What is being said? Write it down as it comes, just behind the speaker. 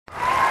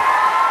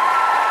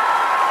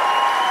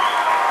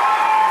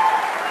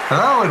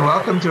Hello and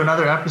welcome to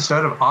another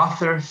episode of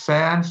Author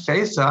Fan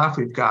Face Off.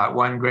 We've got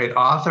one great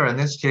author, in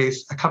this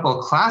case, a couple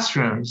of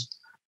classrooms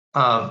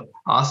of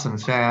awesome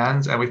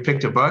fans, and we've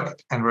picked a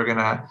book and we're going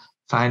to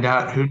find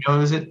out who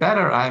knows it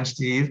better. I'm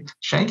Steve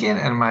Sheinkin,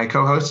 and my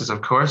co-host is,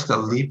 of course, the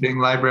leaping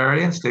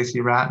librarian, Stacey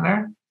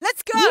Rattner.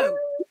 Let's go!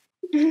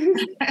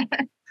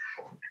 And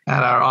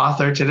our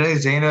author today,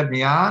 Zanib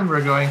Mian.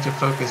 We're going to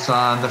focus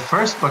on the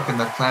first book in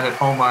the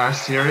Planet Omar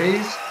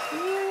series.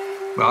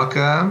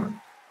 Welcome.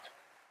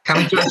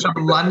 Coming to us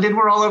from London.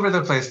 We're all over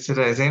the place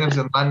today. Zainab's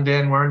in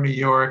London. We're in New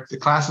York. The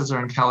classes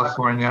are in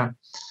California.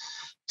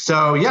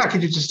 So, yeah,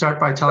 could you just start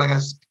by telling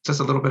us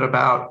just a little bit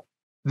about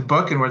the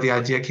book and where the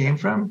idea came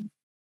from?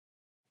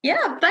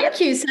 Yeah,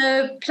 thank you.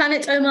 So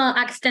Planet Omar,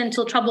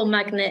 Accidental Trouble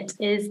Magnet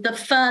is the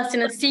first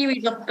in a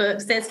series of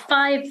books. There's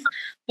 5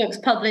 books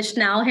published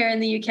now here in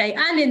the UK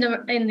and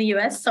in the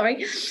US,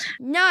 sorry.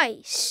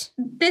 Nice.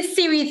 This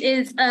series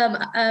is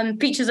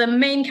features a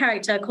main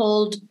character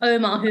called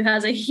Omar who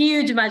has a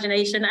huge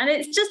imagination, and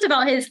it's just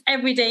about his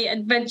everyday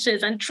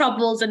adventures and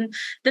troubles and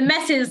the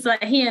messes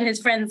that he and his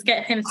friends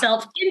get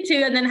himself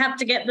into and then have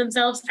to get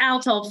themselves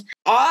out of.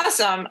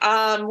 Awesome.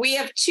 We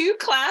have 2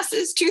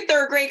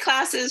 third grade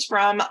classes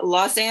from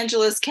Los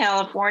Angeles,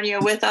 California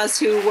with us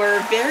who were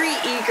very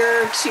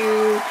eager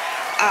to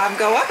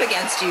go up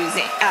against you,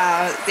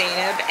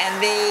 Zainab,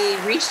 and they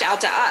reached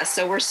out to us.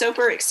 So we're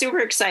super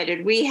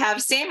excited. We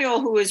have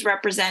Samuel, who is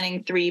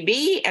representing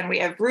 3B, and we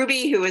have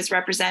Ruby, who is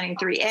representing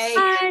 3A.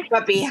 Hi.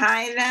 But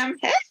behind them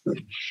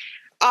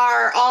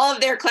are all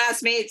of their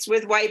classmates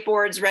with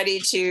whiteboards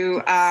ready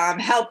to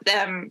help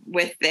them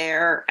with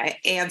their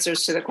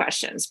answers to the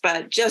questions.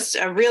 But just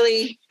a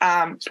really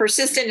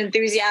persistent,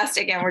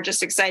 enthusiastic, and we're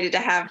just excited to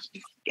have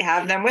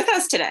them with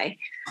us today.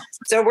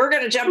 So we're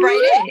going to jump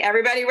right in.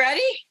 Everybody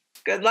ready?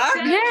 Good luck.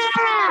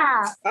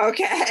 Yeah.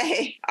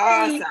 Okay.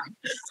 Awesome.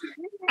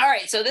 All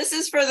right. So this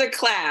is for the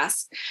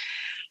class.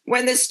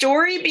 When the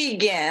story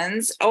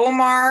begins,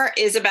 Omar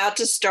is about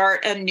to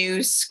start a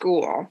new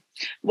school.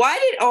 Why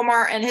did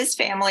Omar and his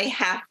family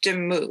have to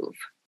move?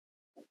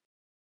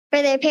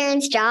 For their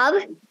parents' job.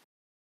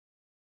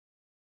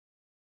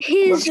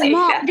 His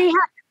mom.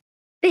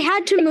 They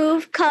had to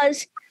move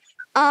because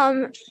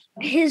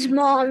his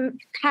mom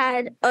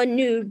had a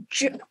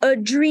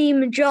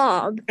dream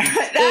job.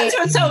 That's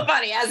what's so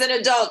funny. As an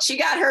adult, she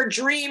got her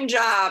dream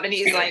job, and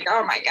he's like,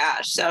 "Oh my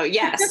gosh!" So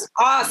yes,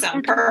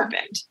 awesome,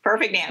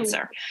 perfect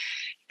answer.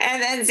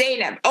 And then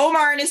Zainab,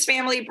 Omar and his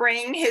family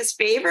bring his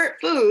favorite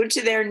food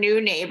to their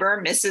new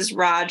neighbor, Mrs.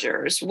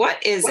 Rogers.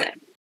 What is it?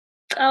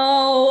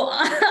 Oh,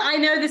 I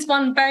know this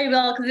one very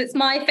well because it's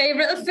my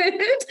favorite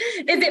food.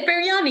 Is it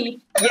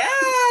biryani?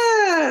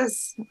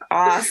 Yes.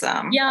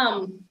 Awesome.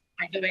 Yum.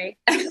 By the way.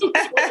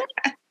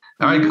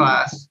 All right,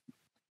 class.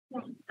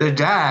 Their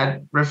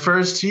dad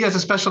he has a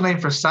special name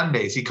for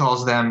Sundays. He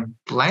calls them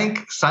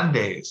blank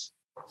Sundays.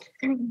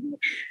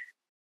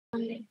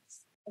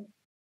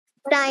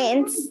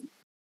 Science.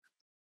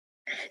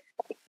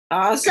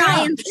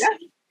 Awesome.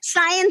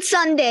 Science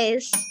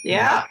Sundays.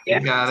 Yeah.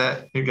 You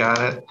got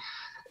it.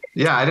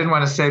 Yeah, I didn't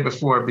want to say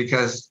before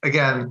because,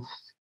 again,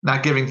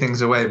 not giving things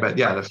away, but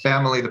yeah,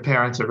 the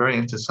parents are very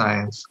into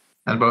science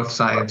and both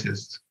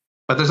scientists.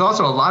 But there's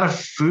also a lot of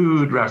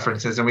food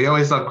references, and we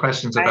always love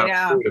questions about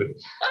food.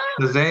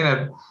 So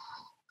Zainab,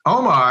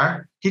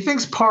 Omar, he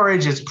thinks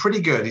porridge is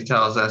pretty good, he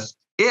tells us,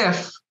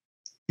 if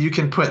you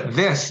can put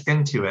this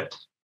into it.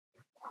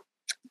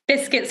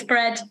 Biscuit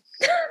spread.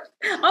 Oh,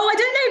 I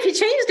don't know if he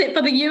changed it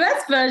for the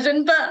US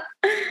version, but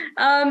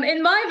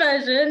in my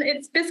version,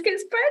 it's biscuit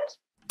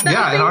spread.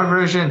 Yeah, in our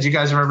version, do you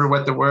guys remember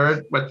what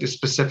the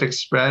specific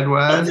spread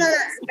was?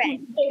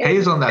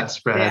 Hazelnut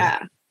spread.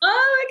 Yeah.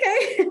 Oh,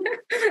 okay.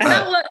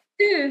 That works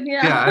too.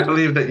 Yeah. Yeah, I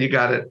believe that you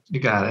got it.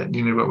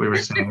 You knew what we were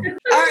saying.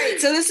 All right,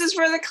 so this is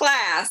for the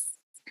class.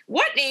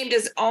 What name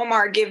does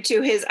Omar give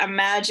to his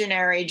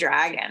imaginary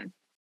dragon?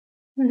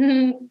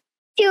 2-0.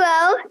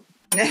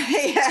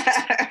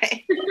 Yeah,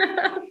 right.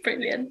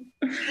 Brilliant.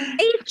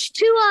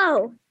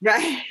 H2O.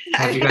 Right.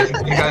 You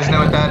guys know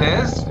what that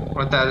is?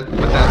 What that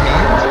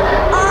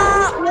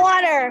means?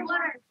 Water.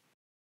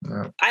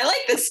 I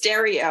like the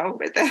stereo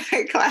with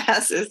the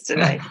classes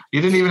today.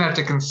 You didn't even have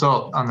to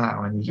consult on that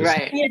one.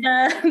 Right.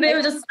 Yeah, they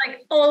were just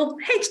like, oh,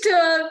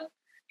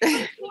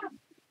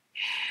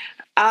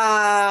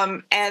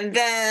 H2O. And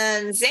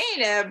then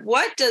Zainab,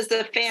 what does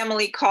the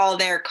family call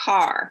their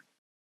car?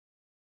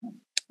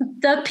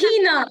 The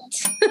peanut.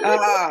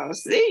 Oh,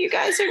 see, you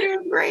guys are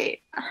doing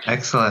great.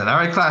 Excellent. All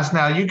right, class.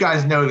 Now, you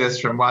guys know this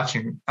from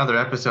watching other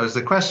episodes.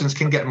 The questions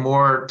can get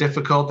more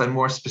difficult and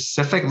more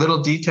specific,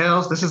 little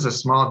details. This is a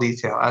small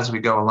detail as we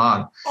go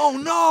along. Oh,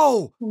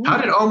 no.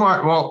 How did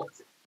Omar,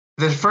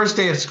 the first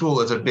day of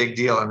school is a big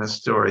deal in this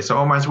story. So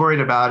Omar's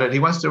worried about it. He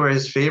wants to wear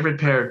his favorite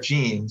pair of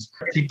jeans.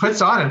 He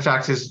puts on, in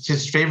fact,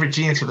 his favorite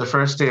jeans for the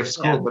first day of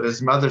school, but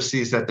his mother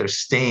sees that they're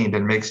stained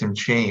and makes him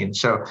change.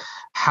 So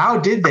how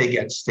did they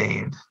get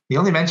stained? He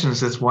only mentions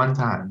this one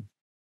time.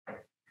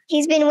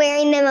 He's been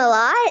wearing them a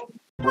lot.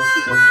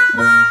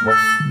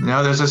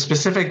 No, there's a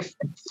specific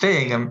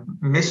thing, a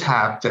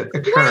mishap that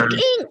occurred.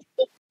 Black ink.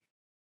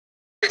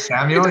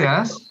 Samuel,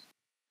 yes?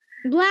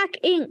 Black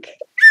ink.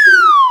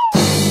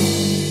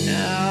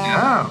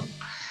 No.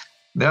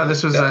 No,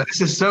 this is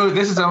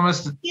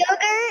almost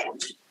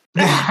Yogurt.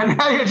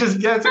 now you're just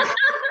guessing.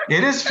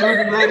 It is food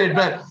related,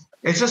 but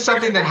it's just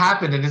something that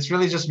happened and it's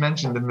really just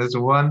mentioned in this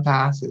one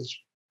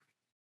passage.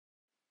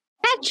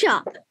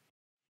 Ketchup.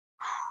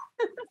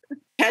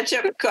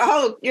 Ketchup.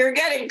 Oh, you're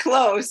getting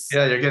close.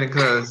 Yeah, you're getting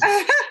close.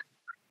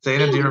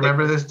 Zaina, do you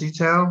remember this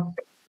detail?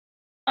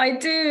 I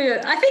do.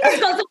 I think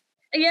it's got.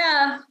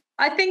 Yeah,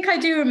 I think I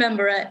do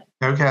remember it.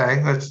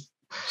 Okay, let's.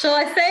 Shall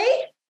I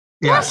say?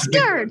 Yes.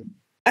 Mustard.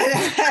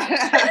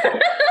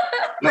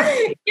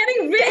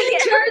 Getting really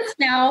close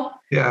now.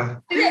 Yeah.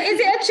 Is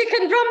it a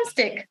chicken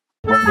drumstick?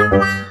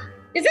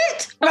 Is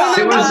it?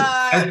 It was.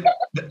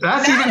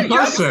 That's even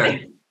closer.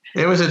 drumstick.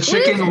 It was a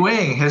chicken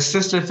wing. His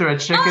sister threw a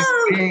chicken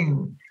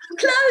wing.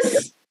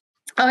 Close.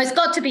 Oh, it's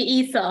got to be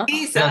Ether.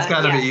 That's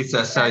got to be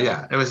Issa. So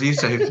yeah, it was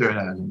Issa who threw it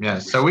at him.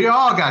 Yes. So we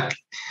all got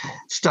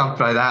stumped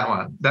by that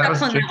one. That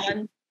was on tricky. that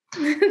one.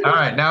 All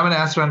right, now I'm going to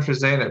ask one for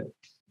Zainab.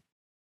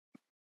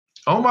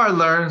 Omar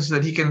learns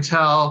that he can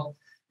tell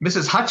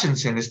Mrs.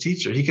 Hutchinson, his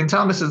teacher, he can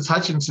tell Mrs.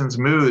 Hutchinson's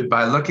mood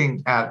by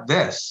looking at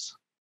this.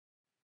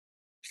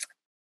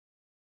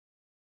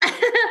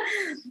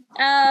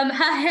 Her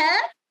hair.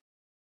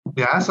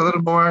 Yes, a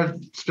little more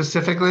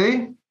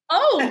specifically.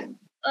 Oh,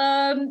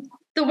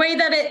 the way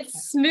that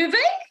it's moving.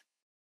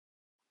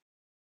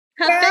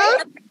 Her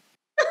Girls?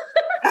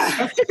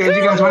 face. Okay,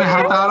 you guys want to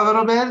help out a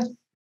little bit?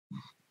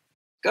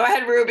 Go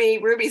ahead, Ruby.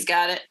 Ruby's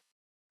got it.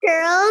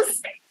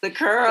 Curls. The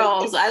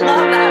curls. I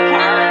love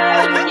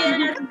that part.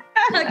 Yes,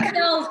 her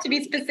curls to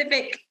be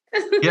specific.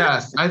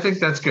 Yes, I think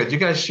that's good. You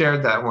guys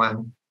shared that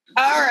one.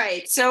 All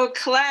right. So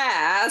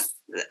class,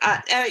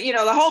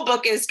 the whole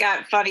book has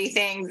got funny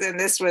things. And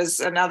this was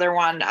another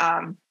one.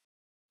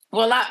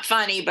 Well, not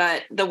funny,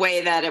 but the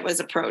way that it was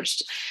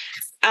approached.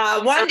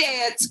 One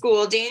day at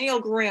school,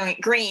 Daniel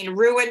Green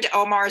ruined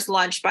Omar's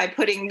lunch by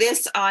putting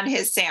this on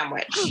his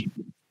sandwich.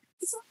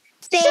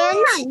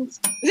 Sand.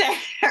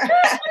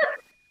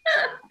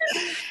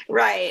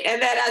 Right.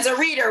 And then as a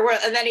reader,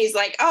 and then he's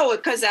like, oh,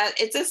 because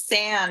it's a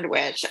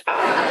sandwich.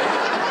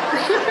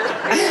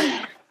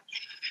 Oh.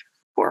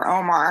 Poor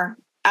Omar.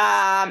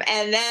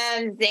 And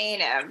then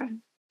Zainab.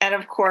 And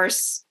of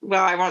course,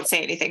 well, I won't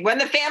say anything. When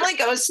the family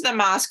goes to the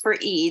mosque for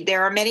Eid,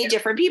 there are many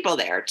different people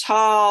there,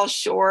 tall,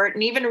 short,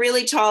 and even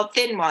really tall,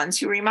 thin ones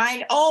who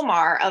remind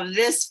Omar of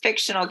this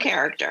fictional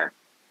character.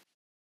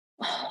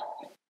 I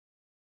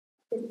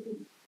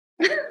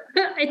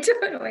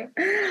don't know.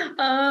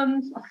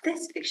 Of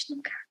this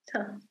fictional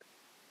character.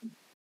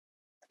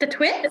 The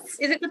twins?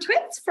 Is it the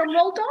twins from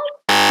Roald Dahl?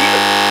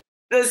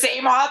 The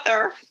same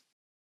author.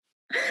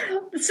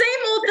 The same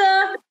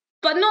author,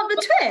 but not the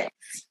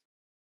twins.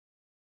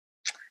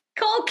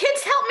 Call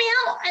kids, help me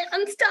out.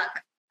 I'm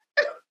stuck.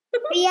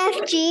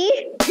 BFG.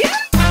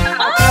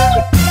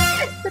 Oh,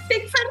 the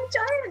big friendly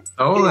giant.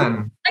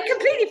 Olin, I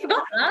completely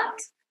forgot that.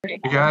 you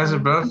guys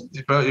are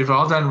you've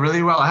all done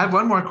really well. I have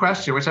one more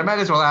question, which I might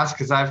as well ask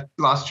because I've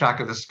lost track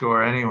of the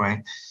score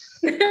anyway.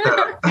 So,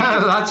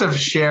 lots of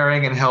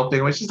sharing and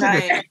helping, which is a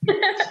good thing.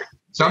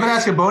 So I'm going to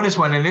ask a bonus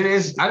one, and it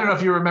is, I don't know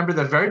if you remember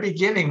the very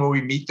beginning where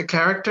we meet the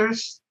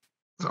characters.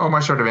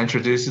 Omar sort of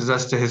introduces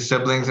us to his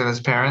siblings and his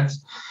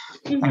parents.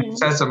 Mm-hmm. And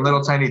says some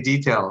little tiny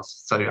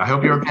details. So I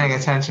hope you were paying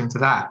attention to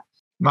that.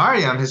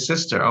 Mariam, his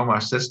sister,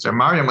 Omar's sister,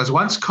 Mariam was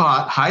once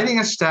caught hiding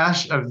a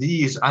stash of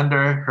these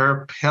under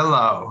her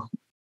pillow.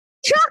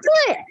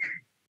 Chocolate.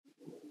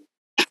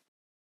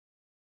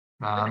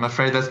 I'm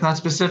afraid that's not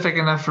specific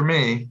enough for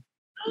me.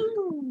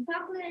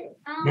 Chocolate.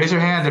 Raise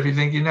your hand if you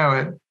think you know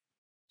it.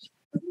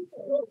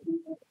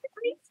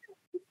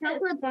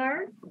 Chocolate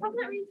bar.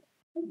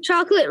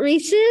 Chocolate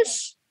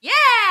Reese's.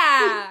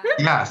 Yeah.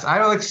 Yes, I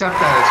will accept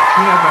that as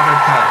peanut butter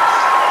cups.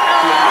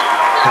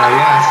 So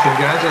yes,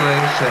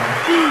 congratulations.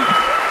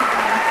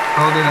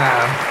 Hold it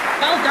out.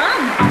 Well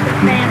done.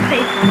 Fan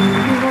face.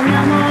 You will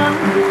know more.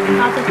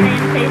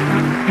 Fan face.